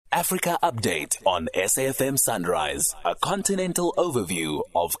Africa Update on SAFM Sunrise, a continental overview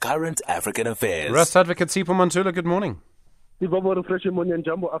of current African affairs. Rust Advocate Sipho, Mantula, good morning. Fresh morning and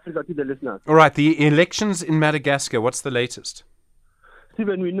Jumbo Africa to the listeners. All right, the elections in Madagascar, what's the latest?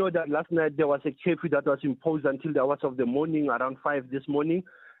 Stephen, we know that last night there was a curfew that was imposed until the hours of the morning, around 5 this morning.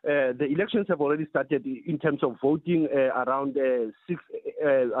 The elections have already started in terms of voting around 6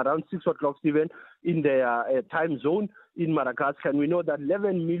 o'clock, Stephen, in the time zone in Madagascar. And we know that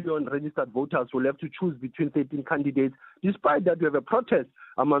 11 million registered voters will have to choose between 13 candidates. Despite that, we have a protest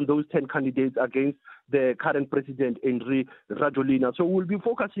among those 10 candidates against the current president, Henry Rajolina. So we'll be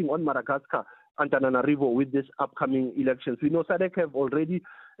focusing on Madagascar Antananarivo with these upcoming elections. We know SADC have already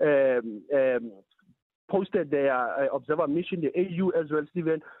posted their observer mission, the AU as well,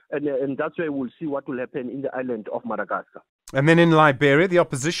 Stephen, and that's where we'll see what will happen in the island of Madagascar. And then in Liberia, the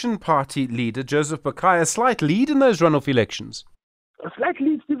opposition party leader, Joseph Boakai, a slight lead in those runoff elections. A slight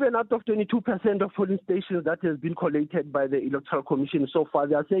lead, Stephen, out of 22% of polling stations that has been collated by the Electoral Commission so far.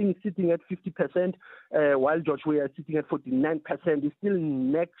 They are saying sitting at 50%, while George Weah is sitting at 49%. It's still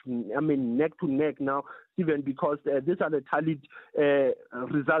neck to neck now, Stephen, because these are the tallied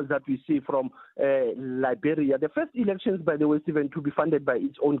results that we see from Liberia. The first elections, by the way, Stephen, to be funded by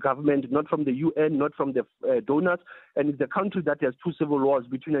its own government, not from the UN, not from the donors, and it's the country that has two civil wars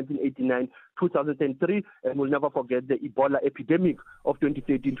between 1989 2003, and we'll never forget the Ebola epidemic of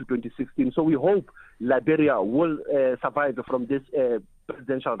 2013 to 2016. So we hope Liberia will survive from this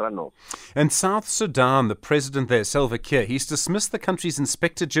presidential runoff. And South Sudan, the president there, Salva Kirr, he's dismissed the country's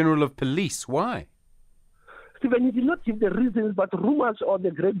Inspector General of Police. Why? Stephen, he did not give the reasons, but rumors on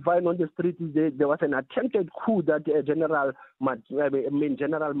the grapevine on the street is there was an attempted coup that Gen.Majak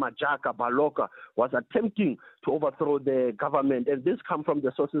Akec Balok was attempting to overthrow the government. And this comes from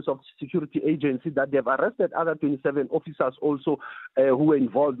the sources of security agencies that they've arrested other 27 officers also who were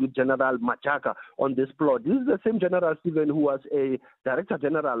involved with Gen.Majak on this plot. This is the same General, Stephen, who was a Director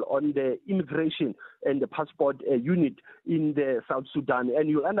General on the immigration and the passport unit in the South Sudan. And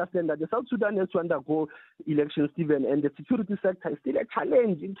you understand that the South Sudan has to undergo elections, Stephen, and the security sector is still a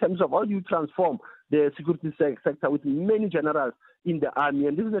challenge in terms of how you transform the security sector with many generals in the army.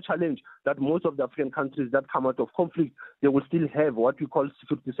 And this is a challenge that most of the African countries that come out of conflict, they will still have what we call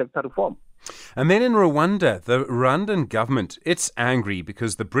security sector reform. And then in Rwanda, the Rwandan government, it's angry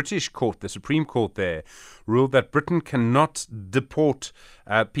because the British court, the Supreme Court there, ruled that Britain cannot deport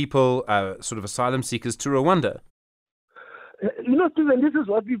people, sort of asylum seekers, to Rwanda. You know, Stephen, this is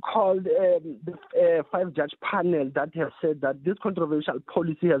what we call the five-judge panel that has said that this controversial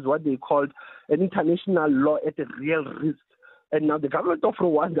policy has what they called an international law at a real risk. And now the government of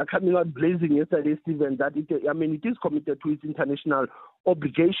Rwanda coming out blazing yesterday, Stephen, that it is committed to its international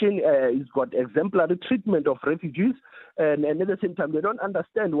obligation. It's got exemplary treatment of refugees, and at the same time, they don't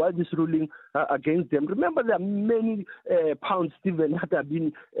understand why this ruling against them. Remember, there are many pounds, Stephen, that have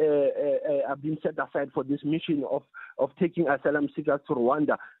been set aside for this mission of taking asylum seekers to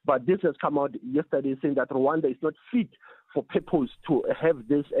Rwanda. But this has come out yesterday saying that Rwanda is not fit for purpose to have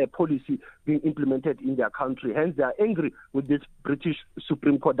this policy being implemented in their country. Hence, they are angry with this British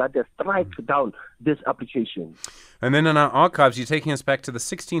Supreme Court that has struck down this application. And then in our archives, you're taking us back to the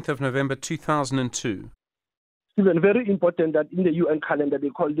 16th of November 2002. Stephen, very important that in the UN calendar, they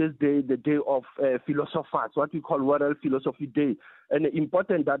call this day the Day of Philosophers, what we call World Philosophy Day. And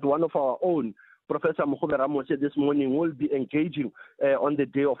important that one of our own, Professor Ramos, this morning will be engaging on the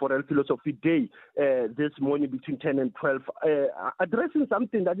day of World Philosophy Day this morning between 10 and 12, addressing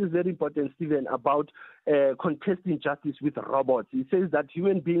something that is very important, Stephen, about contesting justice with robots. He says that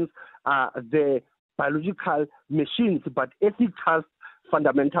human beings are the biological machines, but ethics has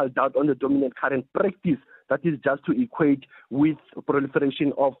fundamental doubt on the dominant current practice that is just to equate with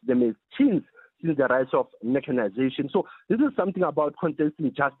proliferation of the machines since the rise of mechanization. So this is something about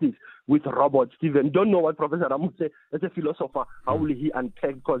contesting justice with robots, Stephen. Don't know what Professor Ramos said as a philosopher. How will he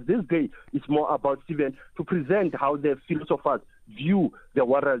unpack? Because this day is more about, Stephen, to present how the philosophers view the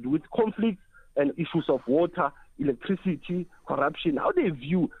world with conflicts and issues of water, electricity, corruption, how they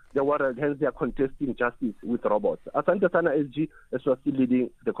view the world. Hence, they are contesting justice with robots. Asante Sana SG, as we are still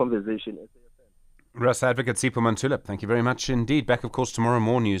leading the conversation. Rust Advocate Sipho Mantula, thank you very much indeed. Back, of course, tomorrow,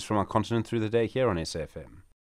 more news from our continent through the day here on SAFM.